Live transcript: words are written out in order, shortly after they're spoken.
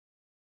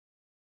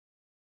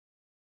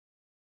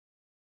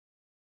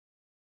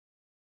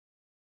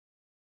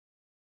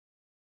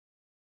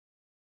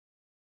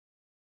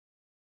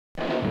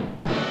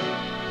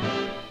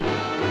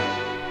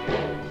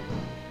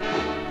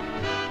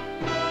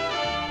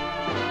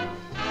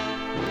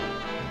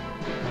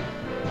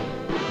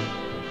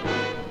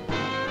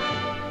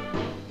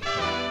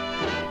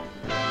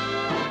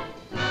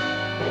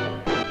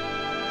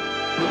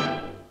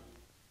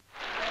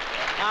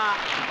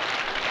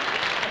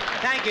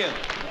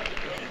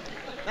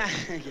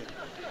Thank you.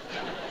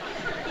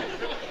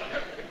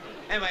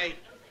 Anyway,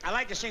 I'd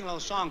like to sing a little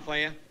song for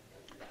you.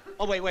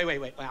 Oh, wait.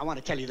 I want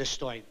to tell you this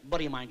story. A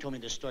buddy of mine told me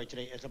this story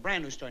today. It's a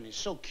brand new story, and it's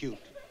so cute.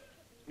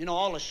 You know,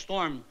 all the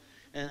storm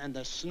and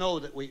the snow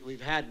that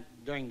we've had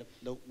during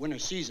the winter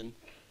season,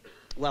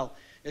 well,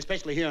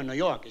 especially here in New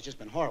York, it's just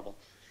been horrible.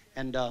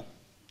 And,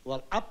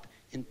 well, up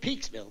in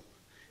Peaksville,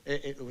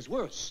 it was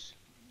worse.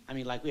 I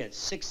mean, like we had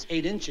 6,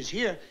 8 inches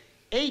here,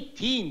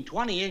 18,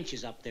 20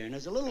 inches up there. And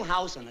there's a little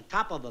house on the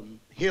top of a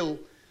hill,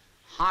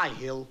 high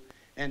hill,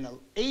 and an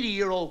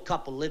 80-year-old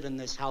couple live in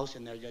this house,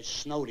 and they're just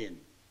snowed in.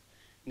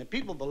 And the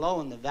people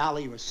below in the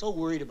valley were so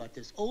worried about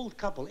this old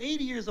couple,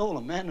 80 years old,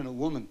 a man and a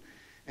woman.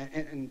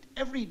 And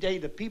every day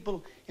the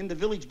people in the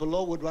village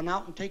below would run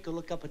out and take a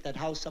look up at that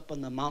house up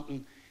on the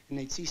mountain, and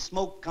they'd see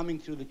smoke coming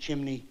through the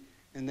chimney,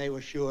 and they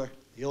were sure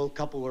the old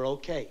couple were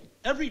okay.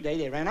 Every day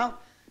they ran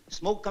out,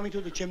 smoke coming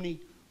through the chimney,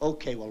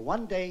 okay. Well,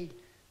 one day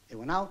they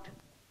went out,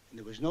 and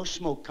there was no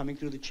smoke coming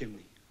through the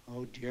chimney.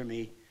 Oh, dear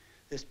me,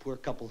 this poor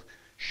couple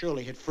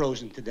surely had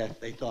frozen to death,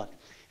 they thought.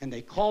 And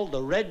they called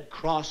the Red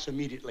Cross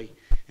immediately,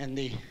 and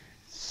the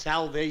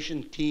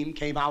salvation team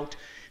came out,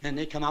 and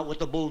they come out with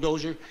the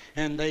bulldozer,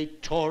 and they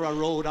tore a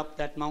road up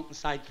that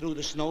mountainside through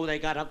the snow. They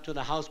got up to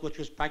the house, which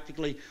was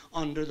practically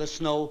under the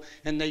snow,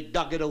 and they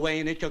dug it away,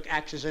 and they took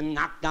axes and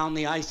knocked down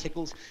the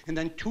icicles, and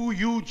then 2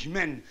 huge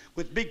men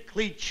with big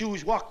cleat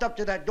shoes walked up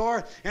to that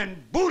door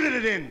and booted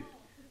it in.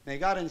 They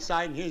got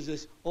inside, and here's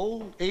this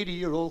old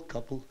 80-year-old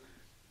couple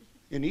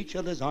in each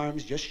other's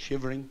arms, just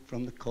shivering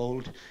from the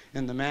cold.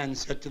 And the man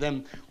said to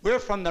them, "We're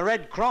from the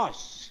Red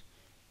Cross."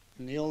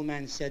 And the old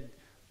man said,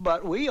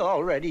 "But we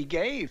already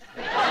gave."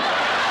 I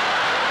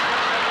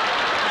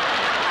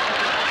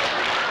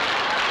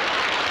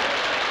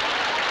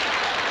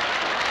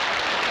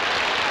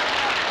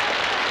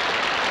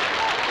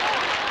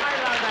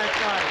love that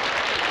story.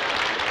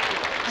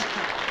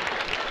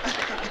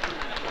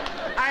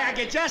 I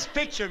could just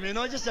picture him, you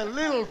know, just a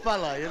little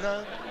fella, you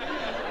know.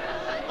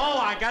 Oh,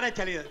 I gotta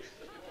tell you,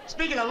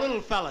 speaking of little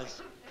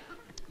fellas,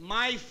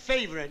 my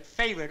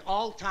favorite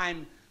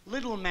all-time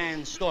little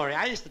man story,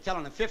 I used to tell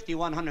in the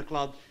 5100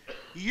 Club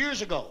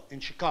years ago in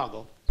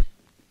Chicago.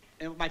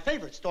 And my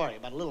favorite story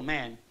about a little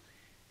man,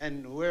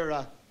 and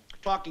we're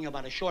talking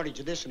about a shortage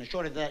of this and a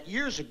shortage of that.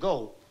 Years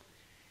ago,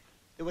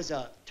 there was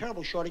a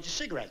terrible shortage of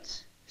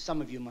cigarettes.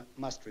 Some of you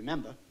must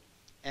remember.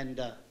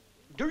 And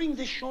during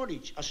this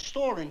shortage, a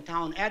store in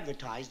town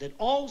advertised that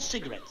all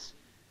cigarettes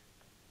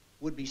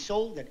would be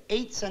sold at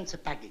 8 cents a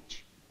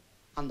package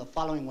on the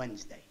following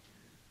Wednesday.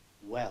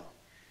 Well,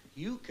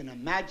 you can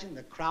imagine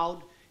the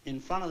crowd in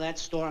front of that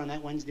store on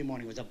that Wednesday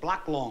morning. It was a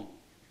block long.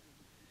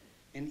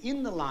 And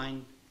in the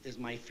line is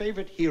my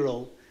favorite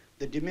hero,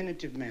 the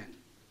diminutive man.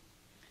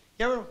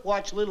 You ever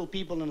watch little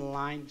people in a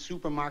line,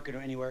 supermarket or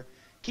anywhere?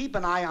 Keep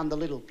an eye on the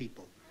little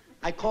people.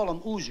 I call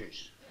them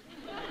oozers.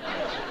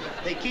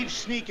 They keep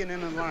sneaking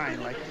in a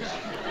line like this.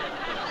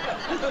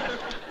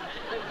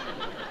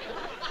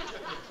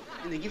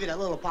 And they give you that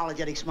little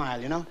apologetic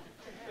smile, you know?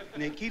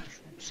 And they keep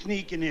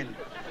sneaking in.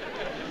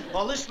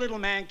 Well, this little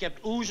man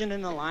kept oozing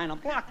in the line a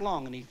block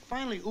long, and he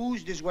finally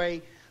oozed his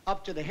way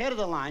up to the head of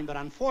the line, but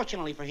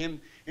unfortunately for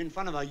him, in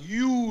front of a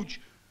huge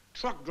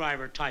truck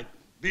driver type,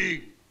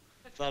 big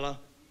fella,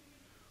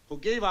 who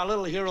gave our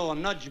little hero a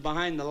nudge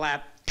behind the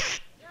lap.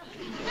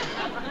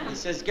 He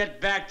says,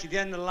 "Get back to the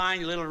end of the line,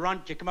 you little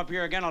runt. You come up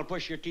here again, I'll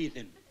push your teeth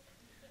in."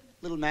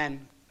 Little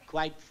man,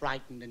 quite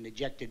frightened and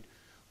dejected,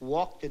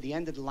 walked to the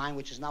end of the line,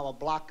 which is now a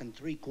block and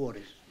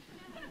 3/4.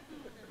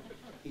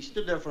 He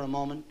stood there for a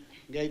moment,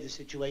 gave the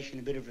situation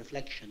a bit of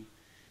reflection,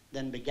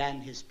 then began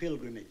his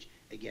pilgrimage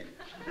again.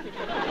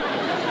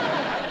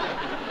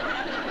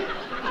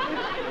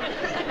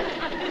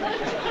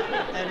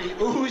 And he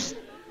oozed,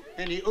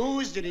 and he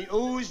oozed, and he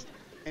oozed,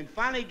 and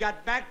finally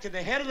got back to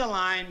the head of the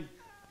line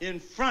in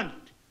front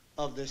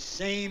of the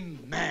same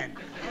man.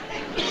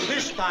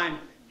 This time,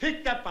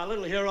 picked up our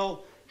little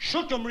hero,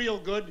 shook him real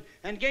good,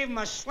 and gave him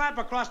a slap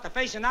across the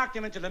face and knocked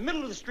him into the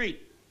middle of the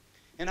street.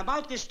 And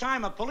about this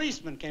time, a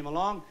policeman came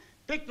along,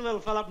 picked the little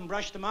fellow up and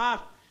brushed him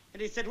off,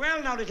 and he said,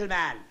 "Well, now, little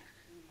man,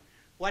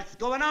 what's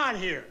going on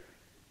here?"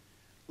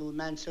 Little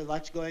man said,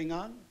 "What's going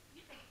on?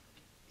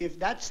 If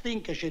that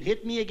stinker should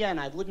hit me again,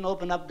 I wouldn't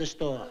open up the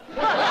store."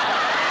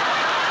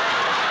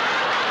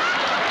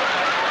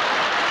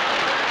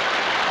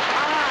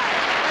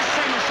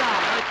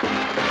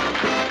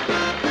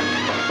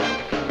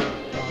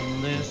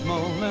 From this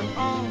moment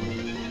on,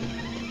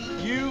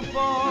 you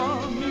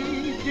for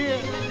me, dear,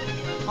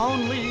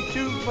 only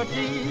two for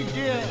tea,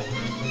 dear.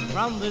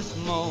 From this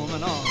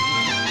moment on,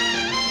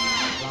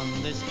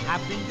 from this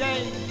happy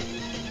day,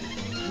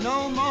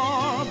 no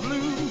more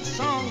blue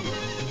songs,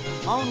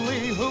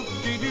 only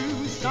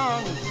hoop-de-doo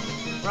songs.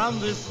 From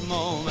this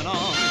moment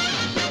on,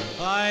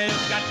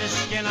 I've got the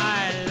skin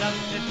I love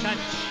to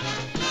touch.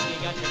 You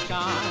got the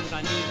charms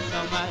I need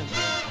so much.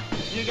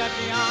 You got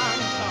the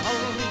arms to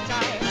hold me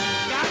tight.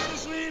 Got the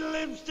sweet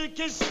lips to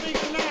kiss me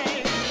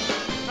goodnight.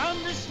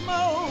 From this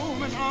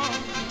moment on,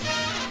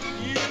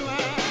 you and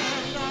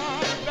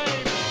I,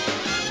 baby,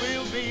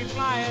 we'll be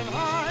flying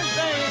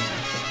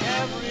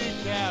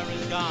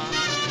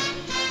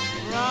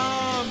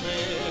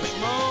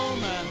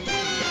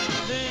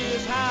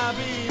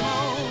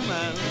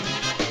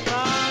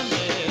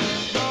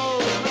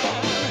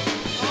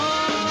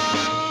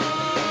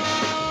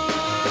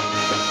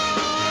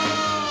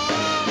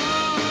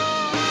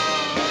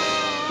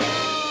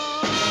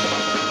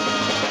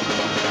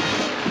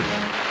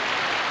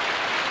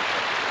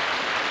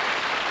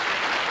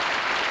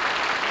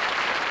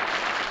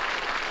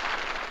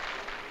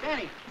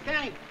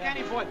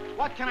Danny boy,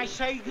 what can I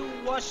say? You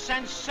were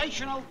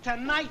sensational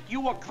tonight.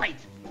 You were great.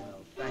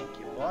 Well, thank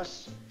you,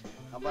 boss.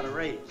 How about a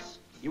raise?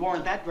 You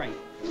weren't that great.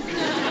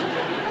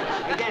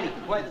 Hey, Danny,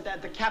 boy,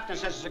 the captain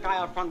says there's a guy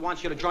out front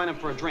wants you to join him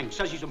for a drink.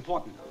 Says he's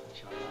important.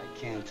 I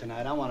can't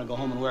tonight. I want to go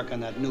home and work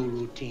on that new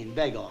routine.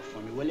 Beg off for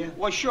me, will you?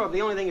 Well, sure.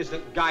 The only thing is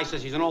the guy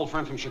says he's an old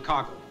friend from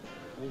Chicago.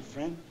 Old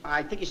friend?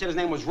 I think he said his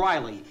name was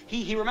Riley.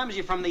 He remembers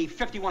you from the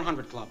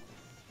 5100 Club.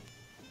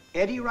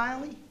 Eddie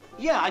Riley?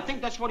 Yeah, I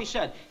think that's what he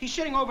said. He's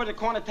sitting over at the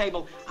corner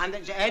table, and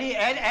there's Eddie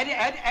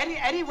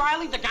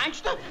Riley, the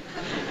gangster?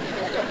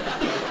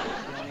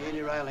 The only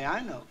Eddie Riley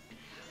I know.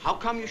 How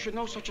come you should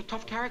know such a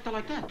tough character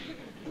like that?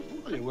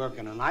 Well, you work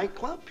in a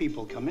nightclub.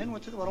 People come in.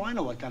 What do I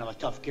know what kind of a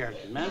tough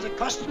character? Man's a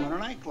customer in a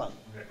nightclub.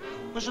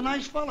 Was a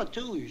nice fella,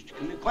 too. He used to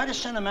come in. Quite a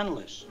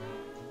sentimentalist.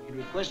 He'd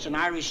request an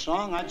Irish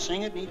song, I'd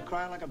sing it, and he'd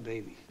cry like a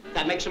baby.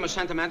 That makes him a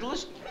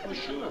sentimentalist? Oh,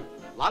 sure.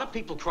 A lot of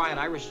people cry at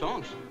Irish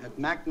songs. At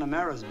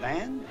McNamara's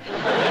band?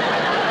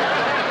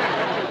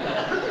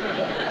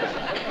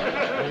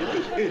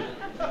 Really?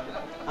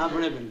 I'm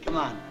Ribbon. Come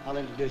on. I'll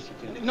introduce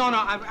you to him. No,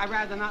 I'd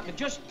rather not. But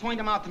just point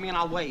him out to me and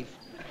I'll wave.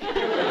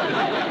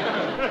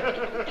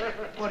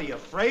 What, are you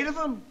afraid of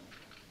him?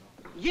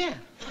 Yeah.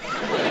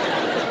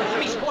 I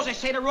mean, suppose I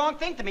say the wrong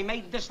thing to me,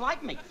 may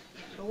dislike me.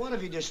 So what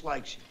if he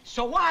dislikes you?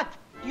 So what?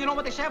 You know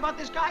what they say about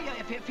this guy?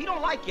 If he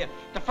don't like you,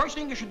 the first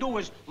thing you should do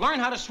is learn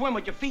how to swim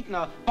with your feet in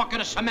a bucket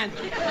of cement.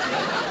 Come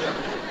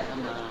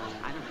on.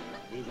 I don't...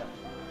 He's up.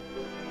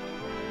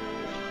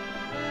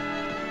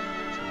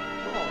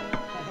 Oh,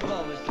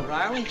 hello, Mr.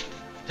 Riley.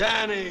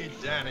 Danny,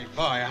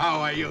 boy,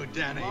 how are you,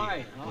 Danny?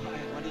 Hi.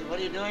 What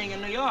are you doing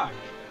in New York?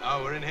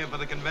 Oh, we're in here for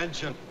the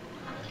convention.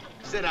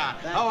 Sit down.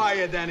 How are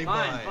you, Danny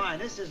boy? Fine.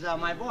 This is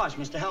my boss,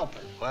 Mr. Helper.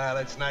 Well,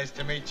 it's nice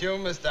to meet you,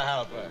 Mr.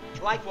 Halper.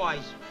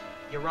 Likewise,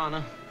 Your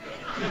Honor.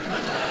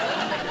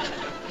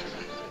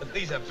 But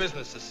these are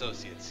business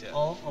associates, yeah.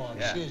 Oh,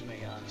 excuse me.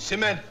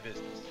 Cement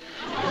business.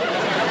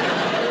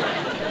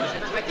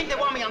 I think they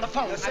want me on the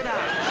phone. Sit down.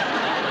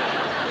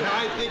 You know,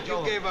 I think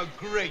you gave a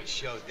great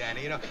show,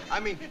 Danny. You know, I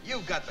mean,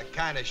 you've got the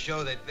kind of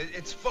show that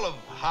it's full of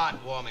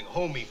heartwarming,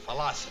 homey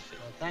philosophy.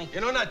 Well, thank you.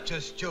 You know, not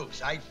just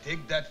jokes. I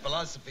dig that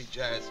philosophy,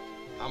 Jazz.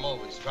 I'm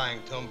always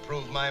trying to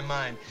improve my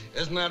mind.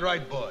 Isn't that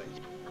right, boys?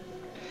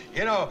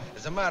 You know,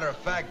 as a matter of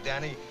fact,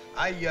 Danny,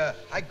 I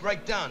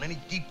write down any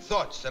deep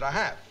thoughts that I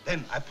have.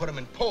 Then I put them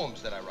in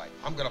poems that I write.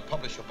 I'm gonna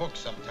publish a book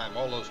sometime,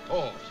 all those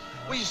poems.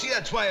 Well, you see,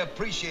 that's why I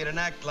appreciate an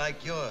act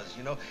like yours,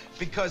 you know,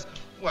 because,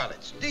 well,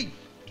 it's deep.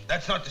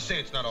 That's not to say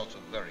it's not also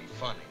very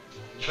funny.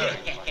 Very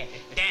funny.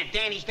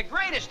 Danny's the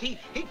greatest. He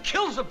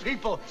kills the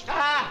people.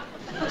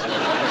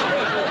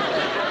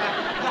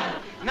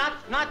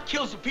 Not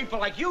kills the people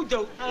like you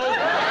do. No,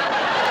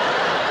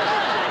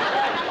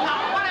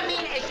 what I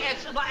mean is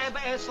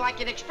it's like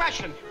an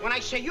expression. When I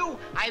say you,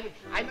 I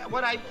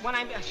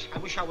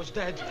wish I was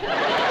dead. No,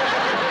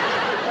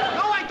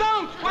 I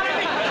don't. What I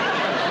mean.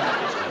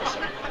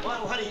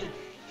 Well,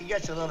 he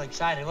gets a little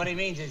excited. What he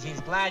means is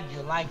he's glad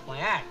you like my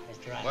act,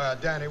 Mr. Riley. Well,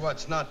 Danny,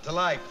 what's not to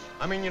like?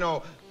 I mean, you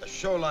know, a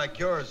show like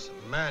yours,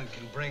 a man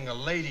can bring a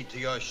lady to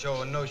your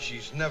show and know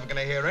she's never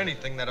gonna hear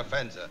anything that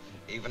offends her,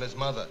 even his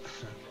mother.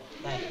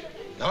 Thank you.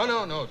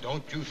 No,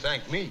 don't you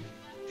thank me.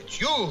 It's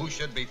you who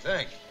should be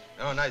thanked.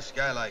 You know, a nice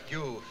guy like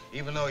you,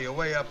 even though you're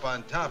way up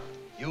on top,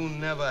 you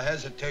never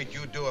hesitate.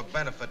 You do a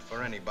benefit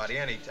for anybody,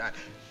 anytime.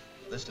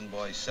 Listen,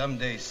 boys,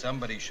 someday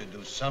somebody should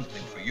do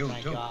something for you,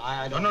 Thank too. you.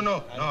 I don't...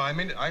 No, I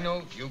mean, I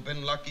know you've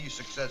been lucky,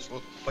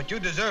 successful, but you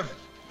deserve it.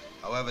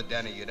 However,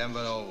 Danny, you never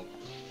know.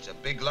 It's a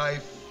big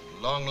life,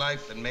 long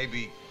life, and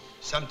maybe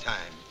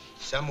sometime,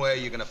 somewhere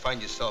you're gonna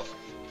find yourself,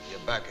 you're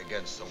back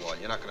against the wall.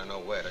 You're not gonna know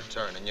where to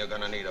turn, and you're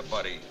gonna need a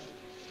buddy.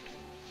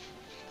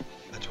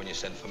 That's when you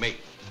send for me.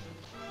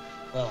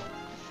 Well,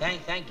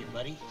 thank you,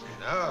 buddy.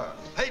 No.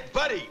 Hey,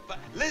 buddy,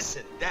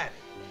 listen, Danny.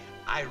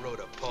 I wrote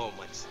a poem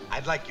once.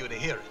 I'd like you to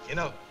hear it, you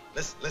know?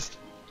 Listen.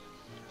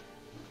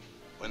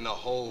 When the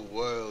whole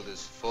world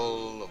is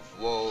full of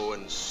woe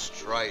and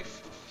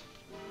strife,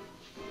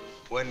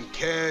 when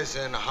cares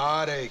and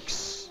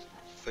heartaches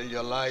fill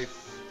your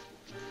life,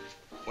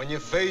 when you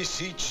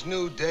face each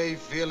new day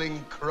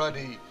feeling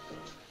cruddy,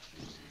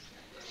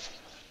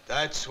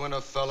 that's when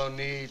a fellow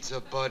needs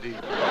a buddy.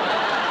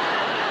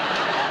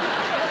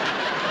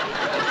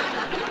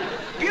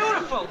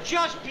 Beautiful,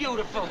 just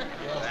beautiful.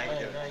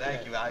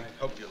 Thank you. I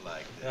hope you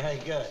like it. Very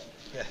good.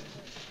 Yeah.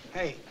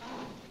 Hey,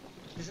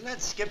 isn't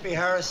that Skippy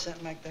Harris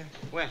sitting back there?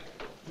 Where?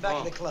 Back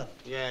of the club.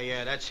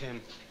 Yeah, that's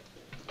him.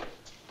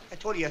 I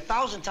told you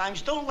 1,000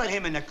 times, don't let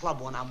him in the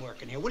club when I'm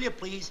working here, will you,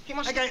 please? He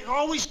must... That guy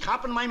always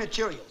copying my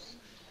materials.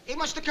 He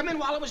must have come in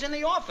while I was in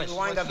the office. You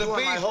wind up What's the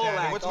doing my beef, whole Danny?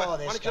 act. Why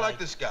This don't you guy. like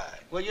this guy?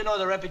 Well, you know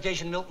the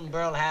reputation Milton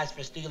Berle has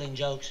for stealing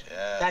jokes?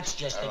 Yeah. That's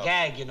just a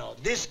gag, you know.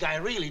 This guy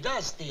really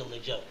does steal the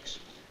jokes.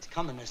 It's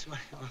coming this way.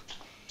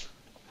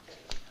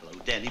 Hello,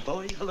 Danny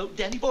boy. Hello,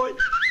 Danny boy.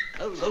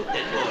 Hello,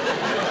 Danny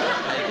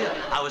boy.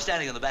 I was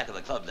standing in the back of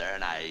the club there,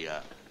 and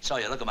I saw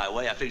you looking my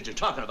way. I figured you're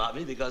talking about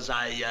me because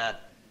I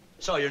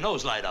saw your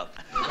nose light up.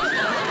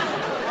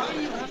 Why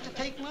do you have to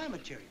take my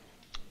material.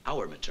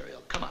 Our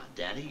material. Come on,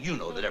 Danny. You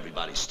know that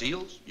everybody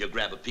steals. You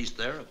grab a piece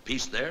there, a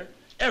piece there.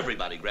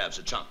 Everybody grabs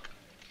a chunk.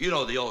 You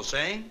know the old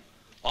saying,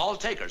 all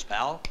takers,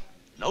 pal,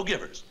 no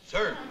givers.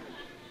 Sir.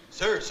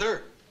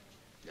 Sir.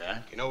 Yeah?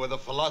 You know, with a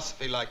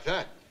philosophy like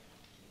that,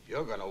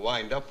 you're gonna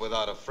wind up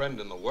without a friend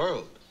in the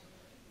world.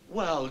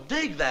 Well,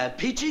 dig that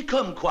peachy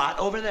kumquat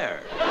over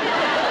there.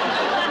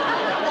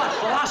 What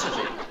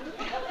philosophy?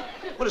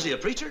 What is he, a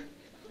preacher?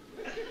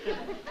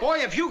 Boy,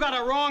 if you got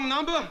a wrong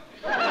number.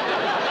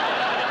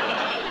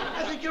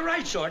 I think you're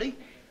right, Shorty.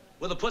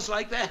 With a puss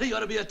like that, he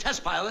ought to be a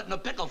test pilot in a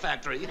pickle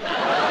factory.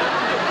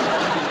 I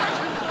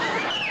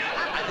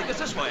think it's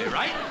this way,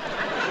 right?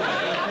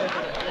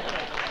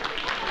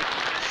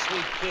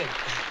 Sweet kid.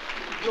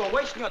 You were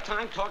wasting your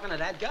time talking to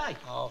that guy.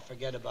 Oh,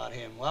 forget about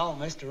him. Well,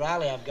 Mr.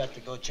 Riley, I've got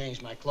to go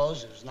change my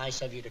clothes. It was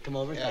nice of you to come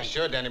over. Yeah, Thank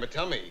sure, Danny, but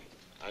tell me,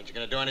 aren't you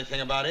gonna do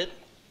anything about it?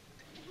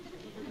 you.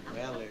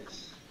 Well,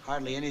 there's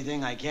hardly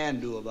anything I can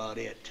do about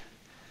it.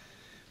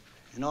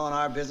 You know, in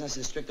our business,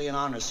 it's strictly an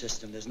honor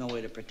system. There's no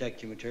way to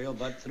protect your material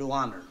but through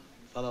honor.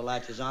 Fellow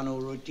latches on to a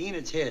routine,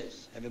 it's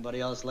his. Everybody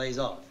else lays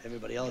off.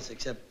 Everybody else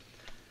except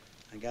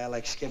a guy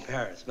like Skip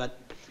Harris. But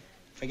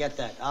forget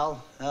that.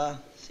 I'll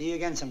see you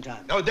again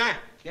sometime. No, Dan.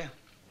 Yeah.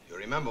 You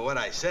remember what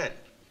I said.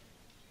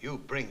 You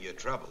bring your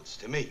troubles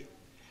to me,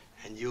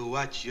 and you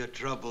watch your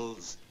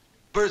troubles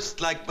burst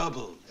like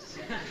bubbles.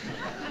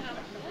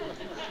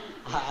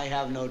 I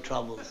have no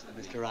troubles,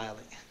 Mr.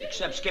 Riley.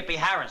 Except Skippy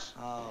Harris.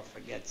 Oh,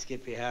 forget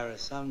Skippy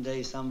Harris.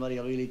 Someday somebody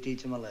will really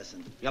teach him a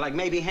lesson. You're like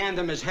maybe hand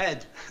him his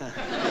head.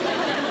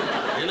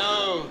 You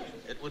know,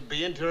 it would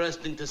be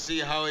interesting to see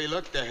how he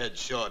looked a head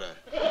shorter.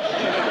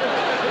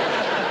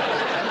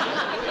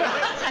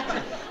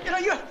 You know,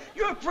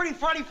 you're a pretty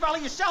funny fella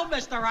yourself,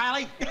 Mr.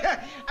 Riley.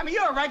 I mean,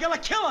 you're a regular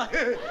killer.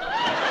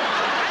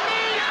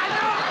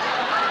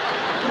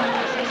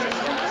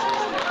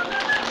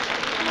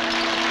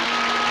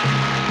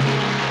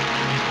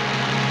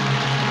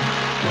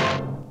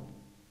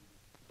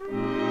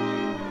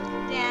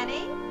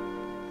 Danny,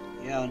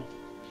 Yeah,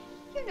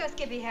 you know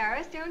Skippy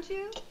Harris, don't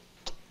you?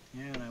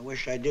 yeah, and I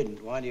wish I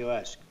didn't. Why do you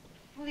ask?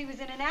 Well, he was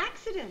in an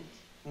accident.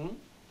 Hmm?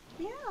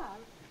 Yeah.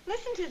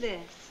 Listen to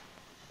this.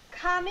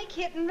 Comic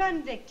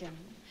hit-and-run victim.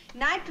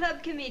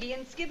 Nightclub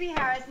comedian Skippy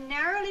Harris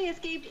narrowly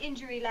escaped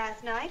injury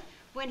last night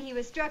when he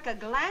was struck a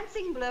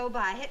glancing blow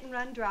by a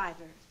hit-and-run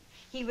driver.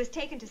 He was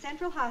taken to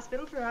Central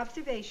Hospital for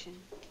observation.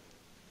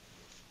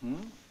 Hmm?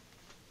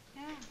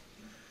 Yeah.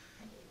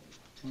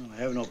 Well, I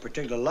have no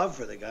particular love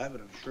for the guy, but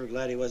I'm sure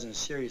glad he wasn't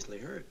seriously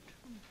hurt.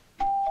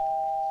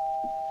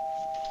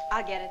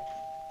 I'll get it.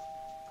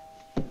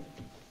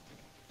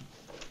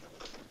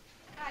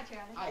 Hi,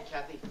 Charlie. Hi,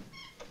 Kathy.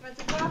 Want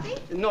some coffee?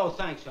 No,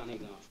 thanks, honey,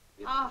 no.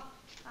 Oh.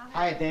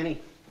 Hi,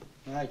 Danny.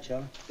 All right,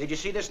 Charlie. Did you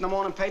see this in the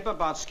morning paper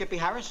about Skippy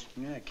Harris?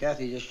 Yeah,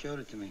 Kathy just showed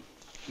it to me.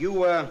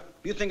 You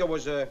think it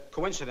was a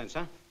coincidence,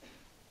 huh?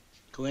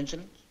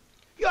 Coincidence?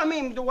 Yeah, I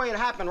mean, the way it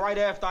happened right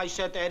after I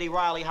said to Eddie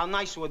Riley how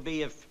nice it would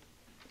be if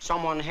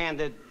someone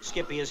handed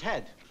Skippy his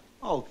head.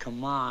 Oh,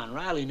 come on.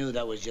 Riley knew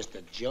that was just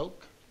a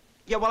joke.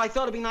 Yeah, well, I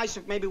thought it'd be nice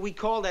if maybe we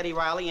called Eddie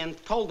Riley and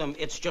told him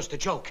it's just a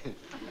joke.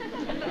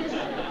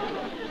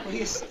 Will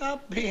you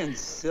stop being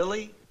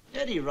silly?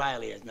 Eddie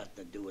Riley has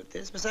nothing to do with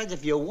this. Besides,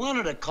 if you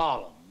wanted to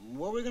call him,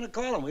 what are we going to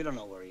call him? We don't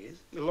know where he is.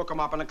 You look him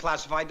up in a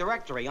classified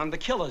directory under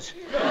killers.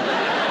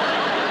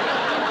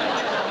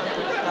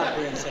 Stop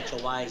being such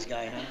a wise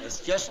guy, huh? It's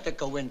just a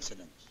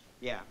coincidence.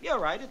 Yeah, you're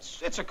right.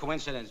 It's a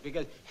coincidence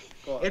because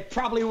it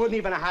probably wouldn't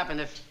even have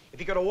happened if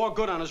he could have walked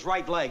good on his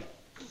right leg.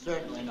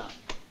 Certainly not.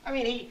 I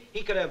mean,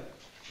 he could have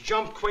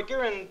jumped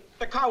quicker and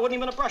the car wouldn't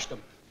even have brushed him.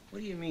 What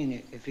do you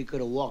mean if he could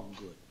have walked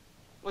good?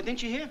 Well,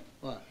 didn't you hear?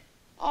 What?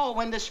 Oh,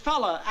 when this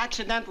fella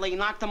accidentally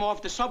knocked him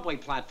off the subway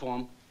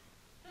platform,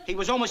 he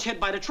was almost hit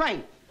by the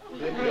train.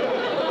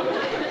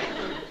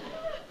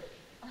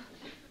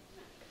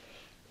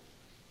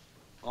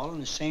 All in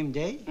the same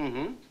day?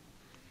 Mm-hmm.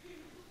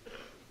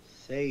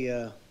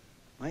 Say,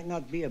 might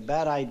not be a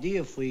bad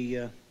idea if we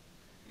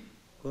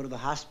go to the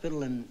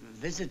hospital and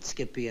visit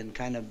Skippy and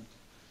kind of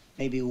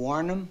maybe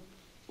warn him.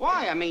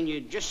 Why? I mean,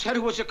 you just said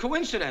it was a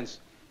coincidence.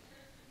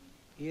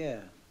 Yeah,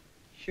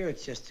 sure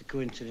it's just a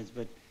coincidence,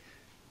 but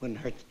wouldn't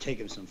hurt to take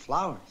him some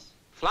flowers.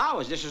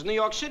 Flowers? This is New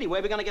York City. Where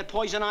are we going to get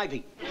poison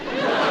ivy?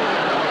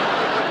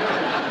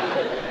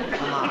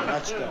 Come on,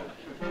 let's go.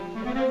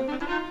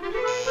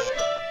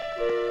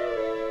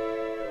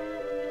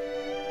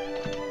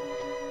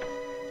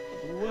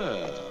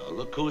 Well,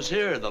 look who's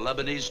here, the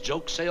Lebanese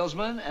joke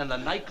salesman and the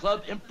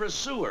nightclub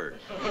impresaur.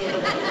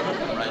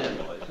 Right in,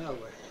 boy. Well,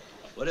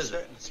 What is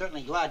it?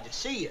 certainly glad to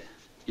see you.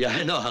 Yeah,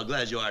 I know how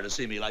glad you are to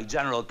see me, like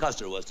General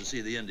Custer was to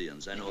see the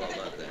Indians. I know all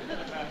about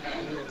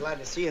that. We were glad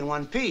to see you in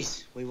one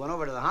piece. We went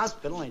over to the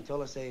hospital and he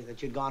told us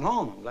that you'd gone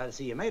home. I'm glad to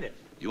see you made it.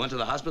 You went to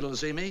the hospital to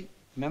see me?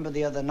 Remember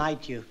the other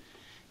night you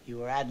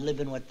were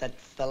ad-libbing with that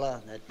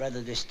fella, that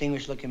rather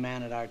distinguished-looking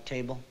man at our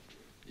table?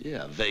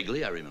 Yeah,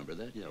 vaguely, I remember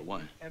that. Yeah,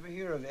 why? Ever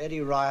hear of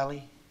Eddie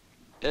Riley?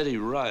 Eddie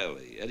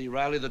Riley. Eddie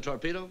Riley the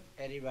torpedo?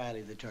 Eddie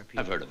Riley, the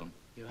torpedo. I've heard of him.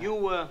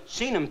 You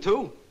seen him,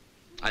 too?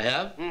 I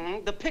have?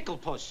 Mm-hmm. The pickle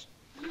puss.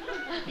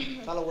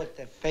 Fellow with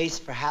the face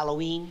for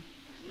Halloween.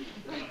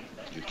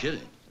 You're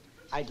kidding.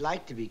 I'd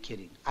like to be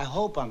kidding. I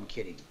hope I'm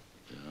kidding.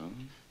 Yeah?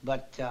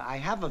 But I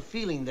have a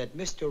feeling that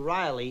Mr.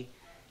 Riley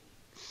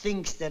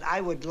thinks that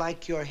I would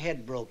like your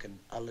head broken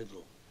a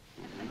little.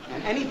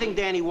 And anything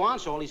Danny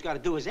wants, all he's got to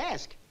do is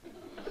ask.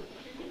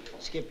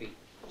 Skippy,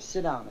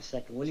 sit down a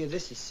second, will you?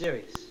 This is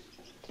serious.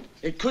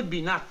 It could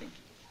be nothing.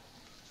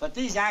 But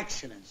these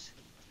accidents,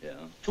 Yeah?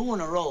 2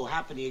 in a row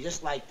happen to you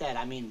just like that.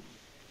 I mean,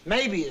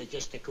 maybe it's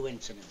just a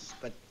coincidence,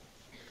 but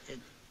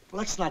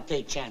let's not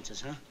take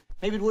chances, huh?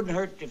 Maybe it wouldn't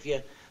hurt if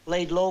you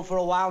laid low for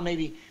a while,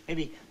 maybe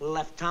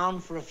left town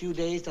for a few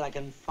days till I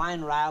can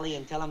find Riley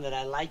and tell him that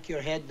I like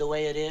your head the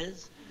way it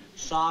is,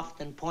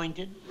 soft and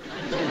pointed.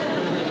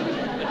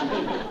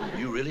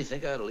 You really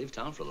think I ought to leave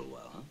town for a little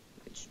while, huh?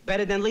 It's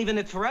better than leaving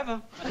it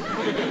forever.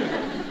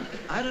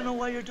 I don't know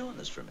why you're doing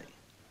this for me.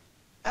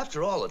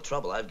 After all the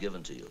trouble I've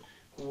given to you.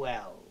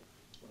 Well,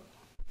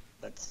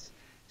 let's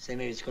say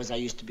maybe it's because I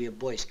used to be a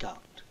Boy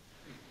Scout.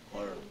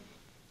 Or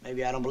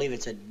maybe I don't believe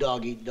it's a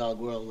dog-eat-dog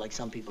world like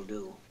some people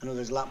do. I know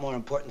there's a lot more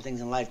important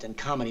things in life than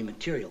comedy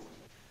material.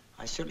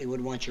 I certainly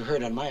wouldn't want you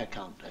hurt on my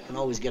account. I can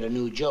always get a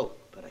new joke,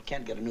 but I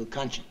can't get a new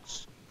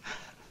conscience.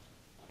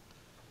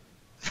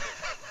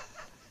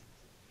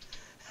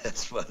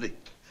 That's funny.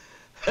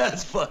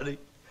 That's funny.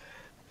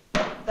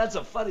 That's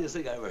the funniest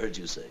thing I ever heard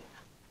you say.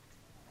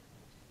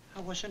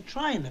 I wasn't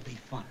trying to be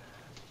funny.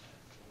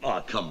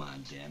 Oh, come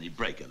on, Danny.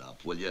 Break it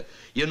up, will you?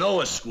 You know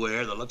a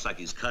square that looks like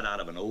he's cut out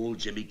of an old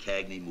Jimmy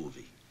Cagney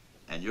movie.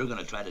 And you're going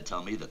to try to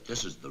tell me that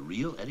this is the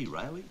real Eddie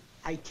Riley?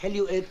 I tell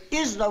you, it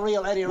is the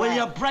real Eddie Riley. Will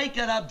you break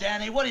it up,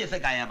 Danny? What do you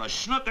think I am, a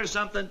schnook or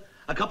something?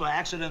 A couple of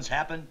accidents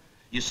happen.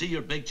 You see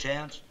your big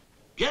chance?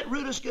 Get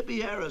rid of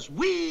Skippy Harris.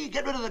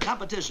 Get rid of the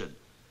competition.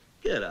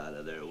 Get out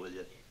of there, will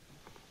you?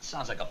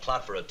 Sounds like a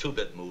plot for a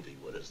 2-bit movie.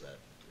 What is that?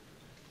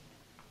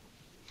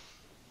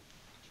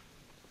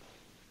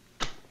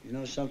 You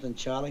know something,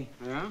 Charlie?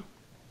 Yeah?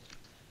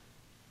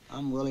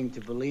 I'm willing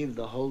to believe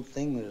the whole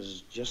thing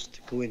was just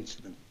a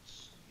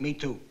coincidence. Me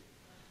too.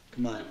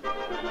 Come on.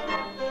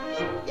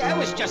 Yeah, it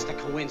was just a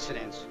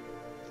coincidence.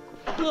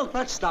 Look,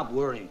 let's stop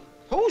worrying.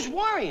 Who's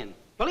worrying?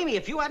 Believe me,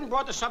 if you hadn't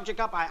brought the subject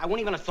up, I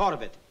wouldn't even have thought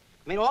of it.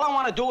 I mean, all I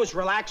want to do is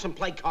relax and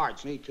play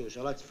cards. Me too,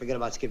 so let's forget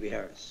about Skippy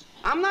Harris.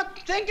 I'm not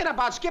thinking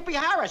about Skippy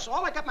Harris.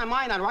 All I got my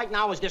mind on right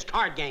now is this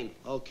card game.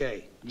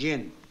 Okay,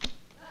 gin.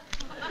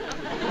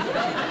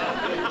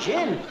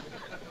 Gin?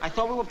 I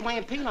thought we were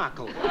playing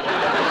pinochle.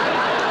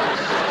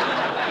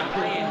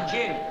 Playing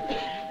gin.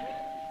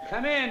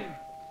 Come in.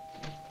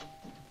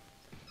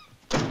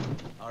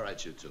 All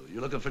right, you two. You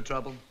looking for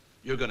trouble?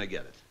 You're going to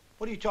get it.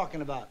 What are you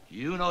talking about?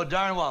 You know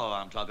darn well what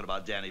I'm talking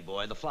about, Danny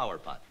boy. The flower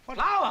pot. What?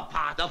 Flower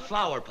pot? The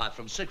flower pot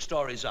from 6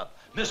 stories up.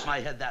 Missed my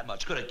head that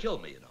much. Could have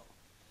killed me, you know.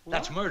 What?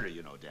 That's murder,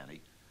 you know,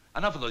 Danny.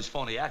 Enough of those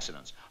phony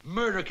accidents.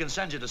 Murder can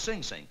send you to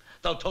Sing Sing.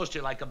 They'll toast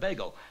you like a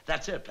bagel.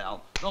 That's it,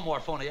 pal. No more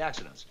phony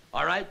accidents.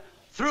 All right?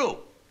 Through.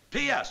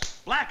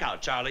 P.S.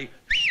 Blackout, Charlie.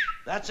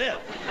 That's it.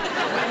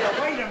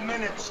 Wait a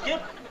minute,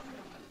 Skip.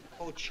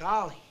 Oh,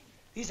 Charlie,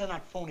 these are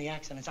not phony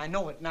accidents. I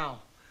know it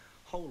now.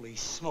 Holy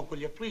smoke, will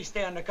you please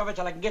stay undercover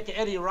till I can get to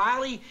Eddie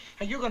Riley?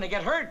 And you're gonna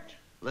get hurt.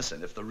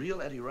 Listen, if the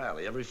real Eddie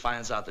Riley ever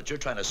finds out that you're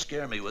trying to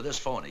scare me with this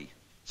phony,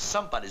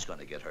 somebody's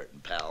gonna get hurt.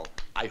 And, pal,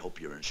 I hope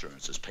your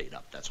insurance is paid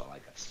up. That's all I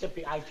got.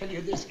 Skippy, I tell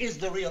you, this is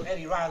the real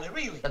Eddie Riley,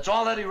 really. That's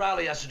all Eddie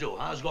Riley has to do,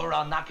 huh? Is go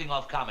around knocking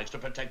off comics to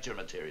protect your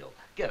material.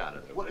 Get out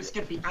of there. Well,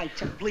 Skippy,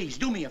 please,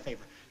 do me a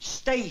favor.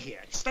 Stay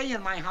here. Stay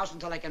in my house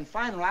until I can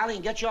find Riley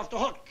and get you off the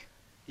hook.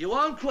 You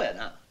won't quit,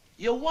 huh?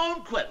 You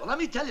won't quit. Well, let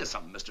me tell you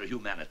something, Mr.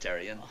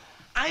 Humanitarian.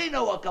 I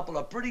know a couple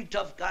of pretty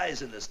tough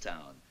guys in this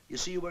town. You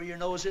see where your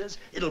nose is?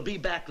 It'll be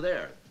back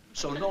there.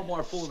 So no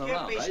more fooling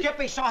around, right?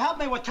 Skippy, so help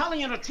me, we're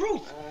telling you the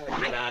truth.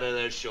 Get out of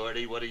there,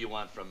 Shorty. What do you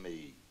want from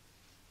me?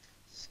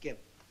 Skip,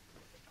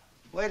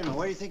 wait a minute.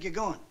 Where do you think you're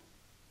going?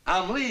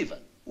 I'm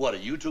leaving. What, are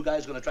you two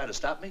guys going to try to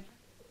stop me?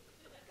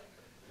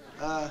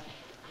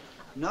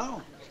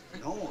 No.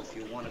 No, if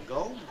you want to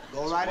go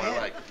right More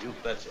ahead. like it. You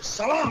betcha.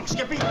 So long,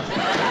 Skippy. Who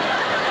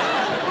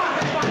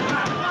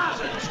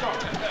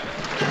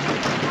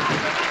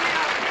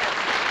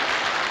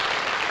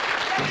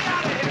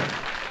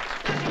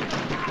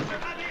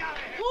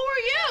are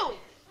you?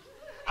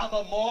 I'm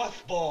a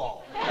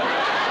mothball.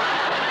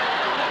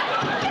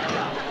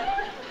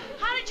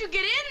 How did you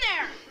get in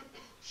there?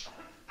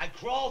 I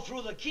crawled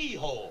through the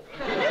keyhole.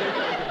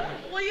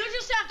 Well, you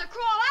just have to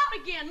crawl out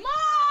again.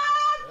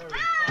 Mom!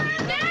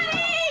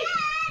 Daddy!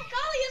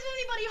 Golly, isn't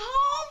anybody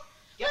home?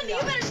 Linda,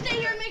 you better stay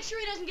here and make sure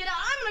he doesn't get out.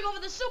 I'm gonna go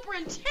with the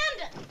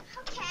superintendent.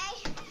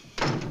 Okay.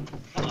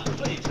 Come on,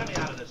 please, let me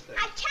out of this thing.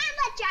 I can't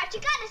let you out. You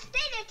gotta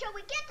stay there till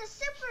we get the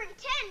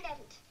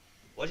superintendent.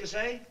 What'd you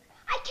say?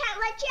 I can't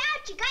let you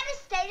out. You gotta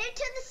stay there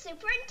till the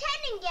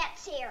superintendent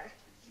gets here.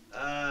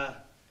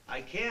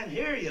 I can't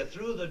hear you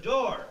through the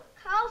door.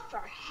 Oh,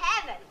 for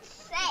heaven's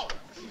sake.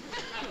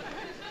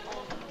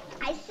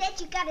 I said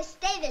you gotta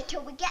stay there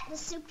till we get the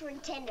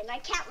superintendent. I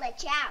can't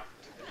let you out.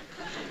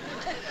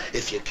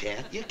 If you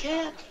can't, you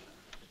can't.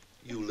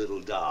 You little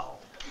doll.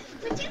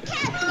 But you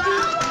can't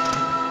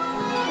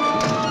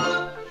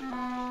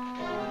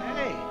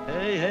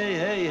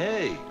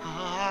Hey.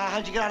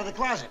 How'd you get out of the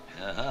closet?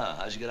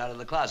 How'd you get out of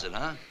the closet,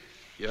 huh?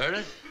 You heard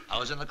it? I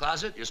was in the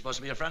closet. You're supposed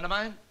to be a friend of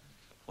mine?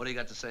 What do you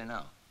got to say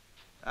now?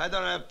 I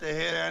don't have to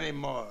hear any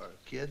more,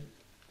 kid.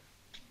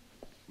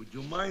 Would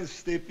you mind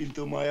stepping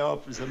to my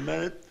office a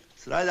minute?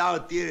 It's right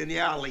out here in the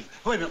alley.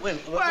 Wait a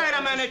minute. Wait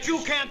a minute. You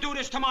can't do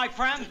this to my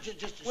friend.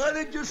 What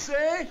did you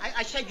say?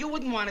 I said you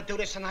wouldn't want to do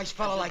this to a nice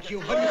fellow like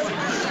you. Step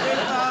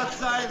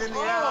outside in the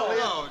alley.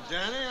 Hello,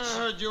 Danny. I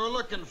heard you were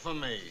looking for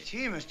me.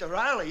 Gee, Mr.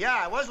 Riley, yeah,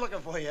 I was looking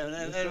for you.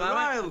 Mr. I'm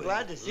Riley.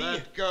 glad to see you.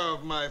 Let go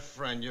of my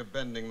friend. You're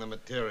bending the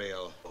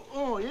material.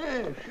 Oh,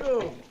 yeah,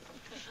 sure.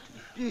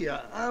 Gee,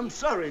 I'm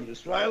sorry,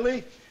 Miss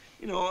Riley.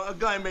 You know, a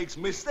guy makes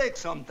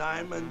mistakes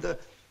sometime, and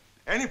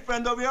any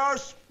friend of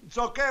yours, it's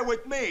okay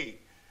with me.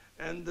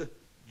 And,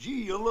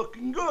 gee, you're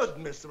looking good,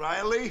 Miss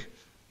Riley.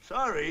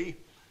 Sorry.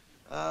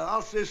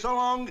 I'll say so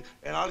long,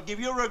 and I'll give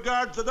you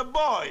regard to the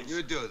boys.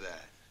 You do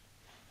that.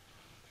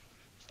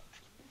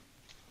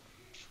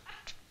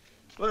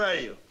 What are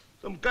you,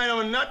 some kind of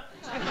a nut?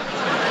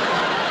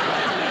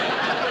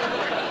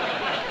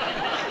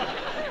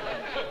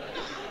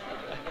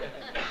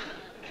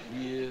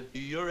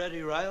 You're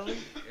Eddie Riley?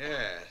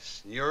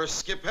 Yes. You're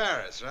Skip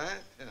Harris, right?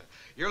 Yeah.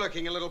 You're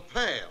looking a little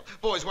pale.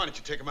 Boys, why don't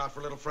you take him out for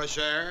a little fresh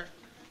air?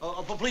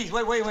 Oh, please,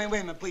 wait a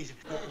minute, please.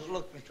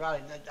 Look, Mr.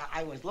 Riley,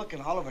 I was looking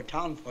all over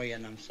town for you,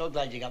 and I'm so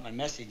glad you got my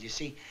message. You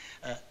see,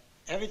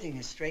 everything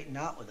is straightened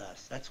out with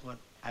us. That's what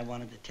I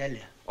wanted to tell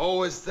you.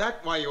 Oh, is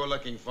that why you were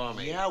looking for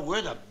me? Yeah,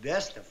 we're the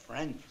best of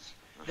friends.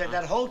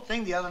 That whole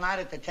thing the other night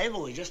at the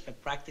table was just a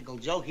practical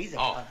joke. He's a...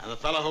 Oh, and the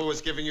fellow who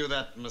was giving you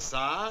that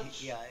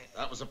massage? Yeah.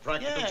 That was a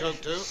practical joke,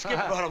 too?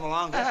 Skip brought him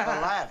along just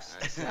for laughs.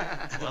 I see.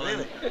 Well,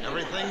 really?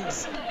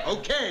 Everything's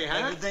okay, huh?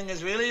 Everything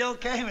is really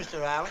okay, Mr.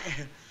 Riley.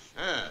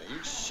 Ah,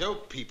 you show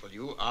people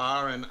you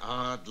are an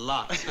odd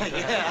lot.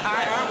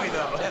 Yeah, aren't we,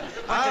 though?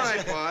 All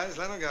right, boys,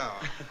 let him go.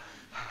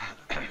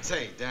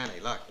 Say, Danny,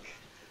 look,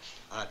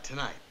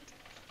 tonight,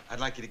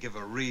 I'd like you to give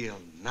a real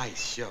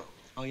nice show.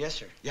 Oh, yes,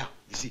 sir. Yeah,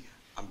 you see,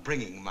 I'm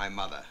bringing my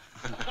mother.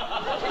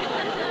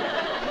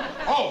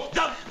 Oh,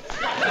 dump!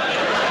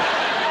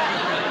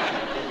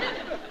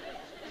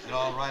 Is it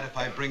all right if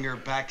I bring her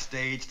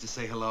backstage to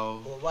say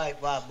hello? Well,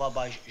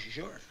 why,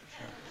 sure.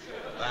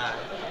 Bye.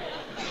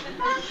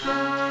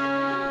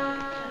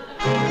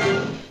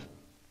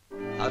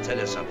 I'll tell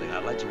you something.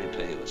 I'd like to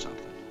repay you with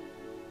something.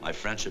 My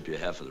friendship you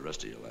have for the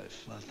rest of your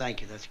life. Well, thank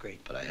you. That's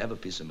great. But I have a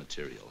piece of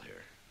material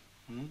here.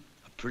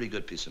 A pretty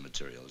good piece of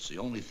material. It's the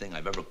only thing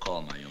I've ever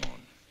called my own.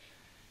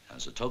 And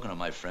it's a token of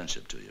my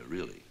friendship to you,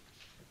 really.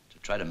 To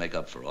try to make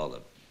up for all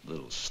the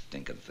little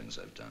stinking things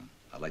I've done.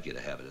 I'd like you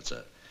to have it.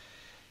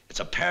 It's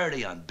a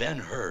parody on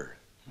Ben-Hur.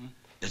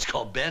 It's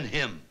called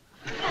Ben-Him.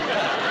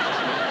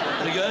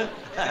 Pretty good?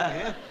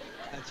 Yeah,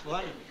 that's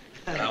funny.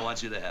 But I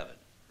want you to have it,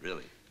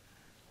 really.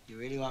 You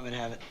really want me to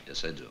have it?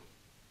 Yes, I do.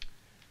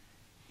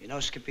 You know,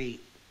 Skippy,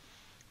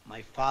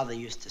 my father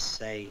used to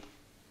say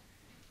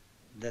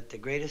that the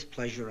greatest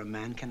pleasure a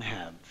man can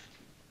have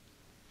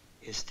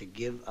is to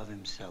give of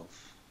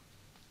himself.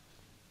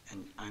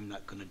 And I'm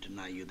not going to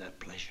deny you that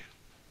pleasure.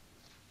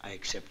 I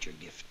accept your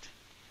gift.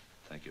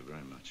 Thank you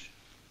very much.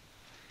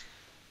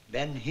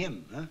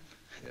 Ben-Him, huh?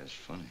 Yes,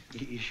 funny.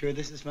 You sure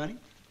this is funny?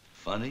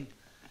 Funny?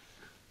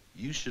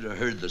 You should have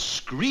heard the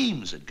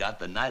screams it got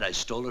the night I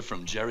stole it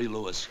from Jerry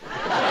Lewis.